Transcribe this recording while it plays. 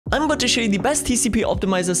I'm about to show you the best TCP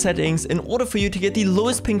Optimizer settings in order for you to get the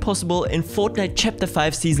lowest ping possible in Fortnite Chapter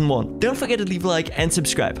 5 Season 1. Don't forget to leave a like and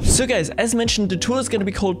subscribe. So guys, as mentioned, the tool is going to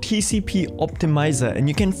be called TCP Optimizer, and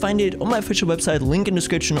you can find it on my official website, link in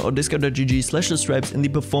description, or discord.gg/stripes in the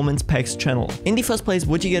performance packs channel. In the first place,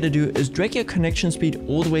 what you gotta do is drag your connection speed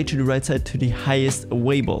all the way to the right side to the highest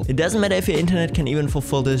available. It doesn't matter if your internet can even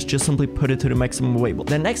fulfill this, just simply put it to the maximum available.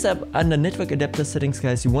 Then next up, under network adapter settings,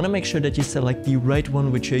 guys, you want to make sure that you select the right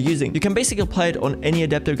one which you're using. You can basically apply it on any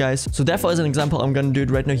adapter, guys. So therefore, as an example, I'm gonna do it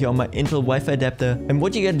right now here on my Intel Wi-Fi adapter. And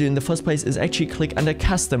what you gotta do in the first place is actually click under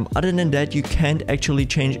custom. Other than that, you can't actually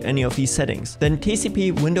change any of these settings. Then TCP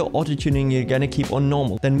window auto tuning, you're gonna keep on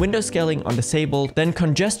normal. Then window scaling on disabled. Then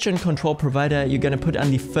congestion control provider, you're gonna put on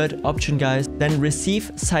the third option, guys. Then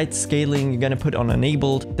receive site scaling, you're gonna put on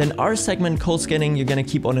enabled. Then R segment code scanning, you're gonna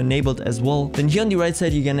keep on enabled as well. Then here on the right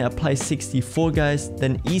side, you're gonna apply 64, guys.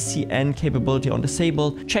 Then ECN capability on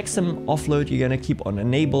disabled. Checksum offload, you're gonna keep on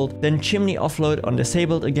enabled. Then chimney offload on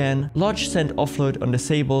disabled again. Large send offload on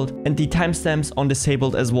disabled. And the timestamps on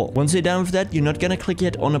disabled as well. Once you're done with that, you're not gonna click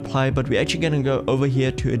yet on apply, but we're actually gonna go over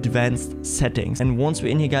here to advanced settings. And once we're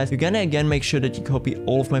in here, guys, you're gonna again make sure that you copy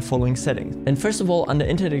all of my following settings. And first of all, under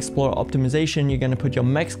Internet Explorer optimization, you're gonna put your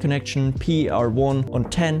max connection PER1 on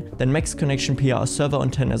 10, then max connection PER server on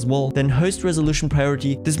 10 as well. Then host resolution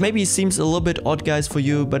priority. This maybe seems a little bit odd, guys, for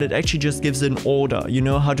you, but it actually just gives an order. You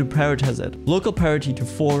know how to prioritize it. Local priority to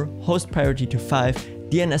 4, host priority to 5,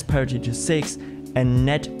 DNS priority to 6, and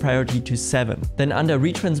net priority to 7. Then under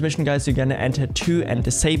retransmission, guys, you're gonna enter 2 and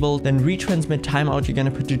disable. Then retransmit timeout, you're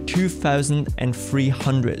gonna put to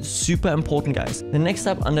 2300. Super important, guys. Then next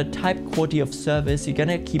up, under type quality of service, you're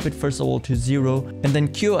gonna keep it first of all to 0. And then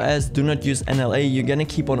QoS, do not use NLA, you're gonna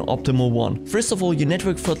keep on optimal 1. First of all, your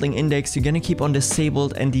network throttling index, you're gonna keep on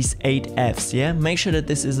disabled and these 8 Fs, yeah? Make sure that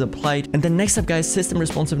this is applied. And then next up, guys, system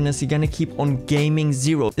responsiveness, you're gonna keep on gaming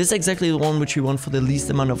 0. This is exactly the one which we want for the least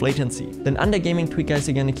amount of latency. Then under gaming tweak, guys,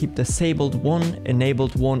 you're gonna keep disabled 1,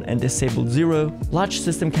 enabled 1, and disabled 0. Large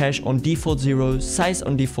system cache on default 0, size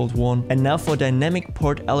on default 1. And now for dynamic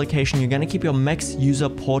port allocation, you're gonna keep your max user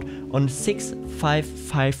port on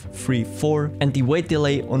 65534 and the wait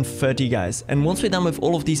delay on 30, guys. And once we're done with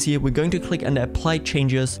all of these here, we're going to click under apply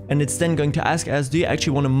changes, and it's then going to ask us, do you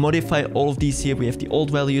actually want to modify all of these here? We have the old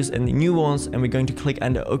values and the new ones, and we're going to click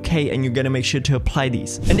under OK, and you're gonna make sure to apply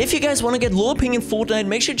these. And if you guys want to get lower ping in Fortnite,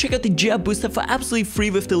 make sure to check out the GR booster for absolutely free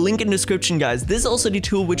with the link in the description, guys. This is also the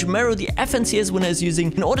tool which Mero, the FNCS winner, is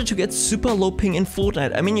using in order to get super low ping in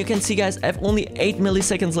Fortnite. I mean, you can see, guys, I have only 8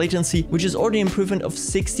 milliseconds latency, which is already an improvement of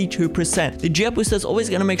 62%. The GR booster is always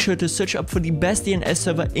gonna make sure to search up for the best DNS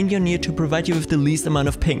server in your near to provide you with the least amount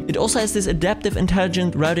of ping. It also has this adaptive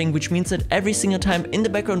intelligent routing, which means that every single time in the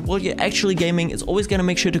background while you're actually gaming, it's always gonna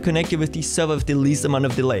make sure to connect you with the server with the least amount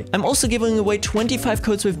of delay. I'm also giving away 25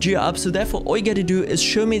 codes with GR up, so therefore all you gotta do is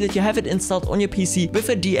show me that you have it installed on your PC with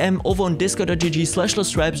a DM over on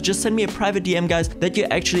discord.gg/stripes. Just send me a private DM, guys, that you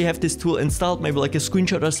actually have this tool installed, maybe like a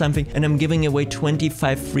screenshot or something, and I'm giving away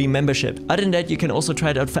 25 free membership. Other than that, you can also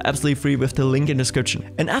try it out for absolutely free with the link in the description.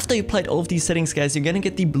 And after you applied all of these settings, guys, you're gonna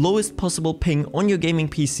get the lowest possible ping on your gaming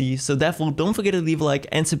PC. So therefore, don't forget to leave a like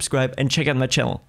and subscribe and check out my channel.